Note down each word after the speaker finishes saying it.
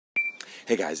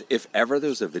Hey guys, if ever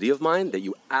there's a video of mine that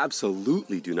you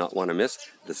absolutely do not want to miss,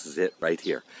 this is it right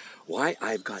here. Why?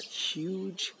 I've got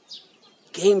huge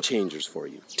game changers for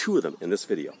you. Two of them in this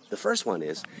video. The first one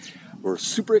is we're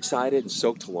super excited and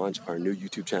stoked to launch our new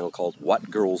YouTube channel called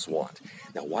What Girls Want.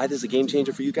 Now, why this is a game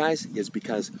changer for you guys is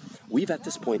because we've at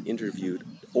this point interviewed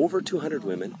over 200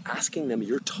 women, asking them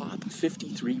your top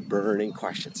 53 burning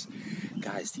questions.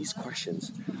 Guys, these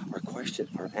questions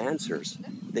are answers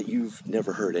that you've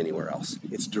never heard anywhere else.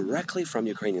 It's directly from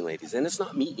Ukrainian ladies, and it's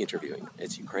not me interviewing.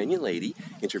 It's Ukrainian lady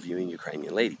interviewing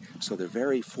Ukrainian lady. So they're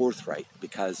very forthright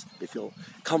because they feel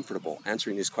comfortable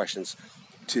answering these questions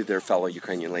to their fellow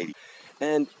Ukrainian lady.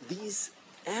 And these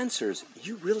answers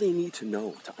you really need to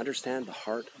know to understand the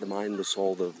heart, the mind, the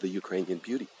soul of the Ukrainian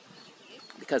beauty.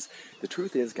 Because the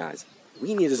truth is, guys,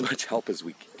 we need as much help as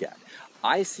we can get.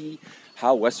 I see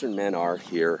how Western men are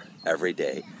here every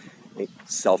day,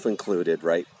 self-included,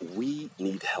 right? We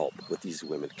need help with these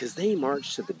women because they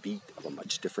march to the beat of a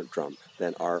much different drum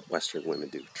than our Western women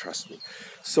do, trust me.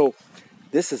 So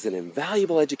this is an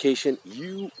invaluable education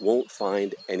you won't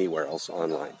find anywhere else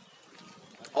online.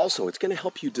 Also, it's going to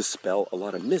help you dispel a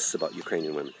lot of myths about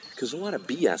Ukrainian women because there's a lot of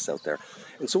BS out there.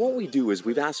 And so what we do is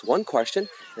we've asked one question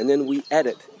and then we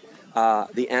edit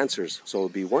the answers. So it'll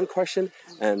be one question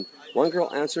and one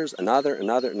girl answers, another.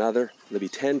 There'll be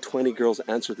 10, 20 girls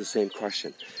answer the same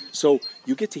question. So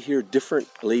you get to hear different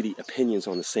lady opinions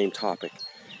on the same topic.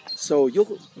 So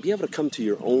you'll be able to come to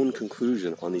your own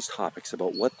conclusion on these topics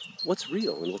about what's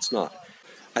real and what's not.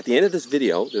 At the end of this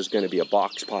video, there's going to be a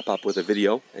box pop up with a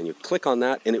video, and you click on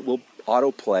that and it will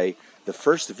autoplay the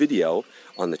first video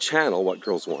on the channel, What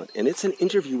Girls Want. And it's an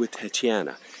interview with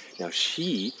Tatiana. Now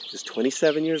she is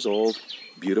 27 years old,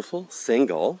 beautiful,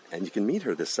 single, and you can meet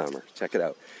her this summer. Check it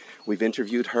out. We've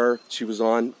interviewed her. She was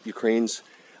on Ukraine's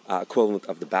equivalent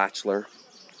of the Bachelor.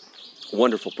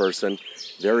 Wonderful person,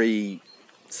 very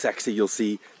sexy, you'll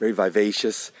see, very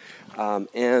vivacious.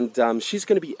 And she's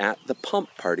going to be at the PUMP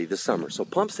party this summer. So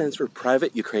PUMP stands for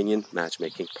Private Ukrainian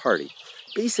Matchmaking Party.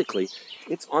 Basically,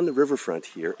 it's on the riverfront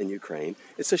here in Ukraine.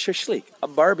 It's a shashlik, a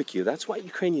barbecue. That's what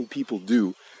Ukrainian people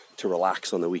do to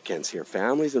relax on the weekends here.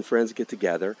 Families and friends get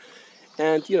together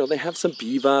and, you know, they have some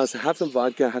bivas, have some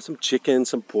vodka, have some chicken,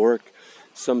 some pork,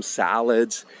 some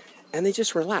salads, and they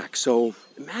just relax. So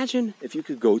imagine if you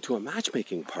could go to a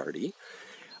matchmaking party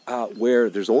where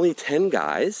there's only 10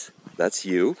 guys, that's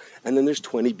you, and then there's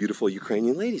 20 beautiful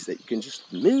Ukrainian ladies that you can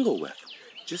just mingle with,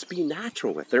 just be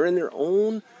natural with. They're in their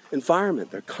own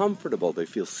environment, they're comfortable, they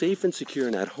feel safe and secure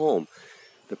and at home.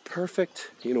 The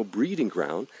perfect, breeding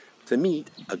ground to meet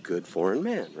a good foreign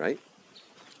man, right?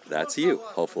 That's you,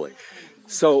 hopefully.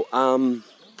 So,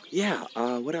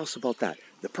 what else about that?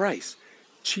 The price,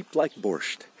 cheap like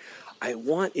borscht. I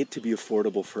want it to be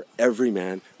affordable for every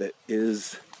man that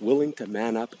is willing to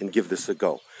man up and give this a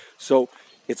go. So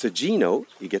it's a G note.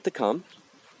 You get to come,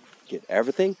 get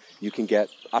everything. You can get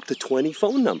up to 20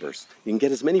 phone numbers. You can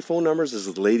get as many phone numbers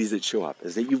as the ladies that show up,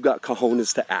 as that you've got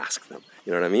cojones to ask them.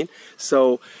 You know what I mean?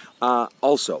 So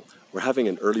also, we're having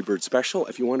an early bird special.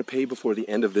 If you want to pay before the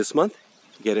end of this month,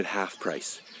 you get it half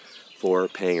price for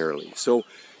paying early. So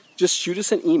just shoot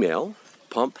us an email,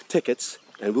 Pump Tickets,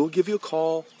 and we'll give you a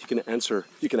call. You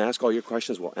can ask all your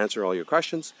questions. We'll answer all your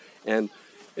questions. And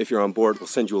if you're on board, we'll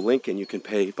send you a link and you can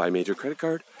pay by major credit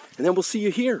card. And then we'll see you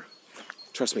here.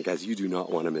 Trust me, guys, you do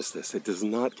not want to miss this. It does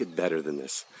not get better than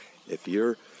this. If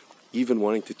you're even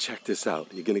wanting to check this out,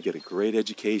 you're going to get a great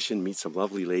education, meet some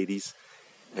lovely ladies,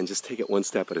 and just take it one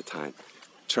step at a time.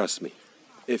 Trust me.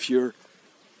 If you're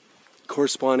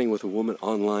corresponding with a woman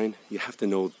online, you have to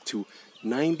know to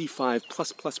 95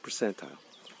 plus percentile.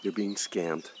 You're being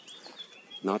scammed.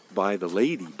 Not by the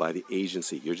lady, by the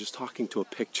agency. You're just talking to a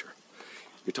picture.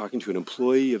 You're talking to an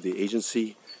employee of the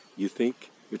agency. You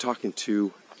think you're talking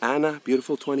to Anna,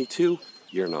 beautiful 22.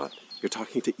 You're not. You're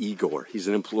talking to Igor. He's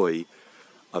an employee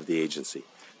of the agency.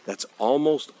 That's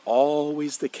almost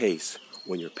always the case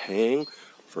when you're paying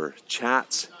for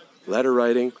chats, letter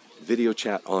writing, video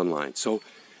chat online. So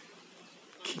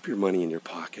keep your money in your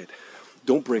pocket.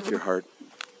 Don't break your heart.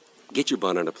 Get your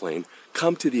butt on a plane.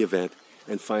 Come to the event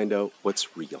and find out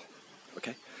what's real.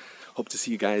 Okay? Hope to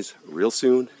see you guys real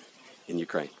soon in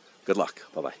Ukraine. Good luck.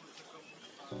 Bye-bye.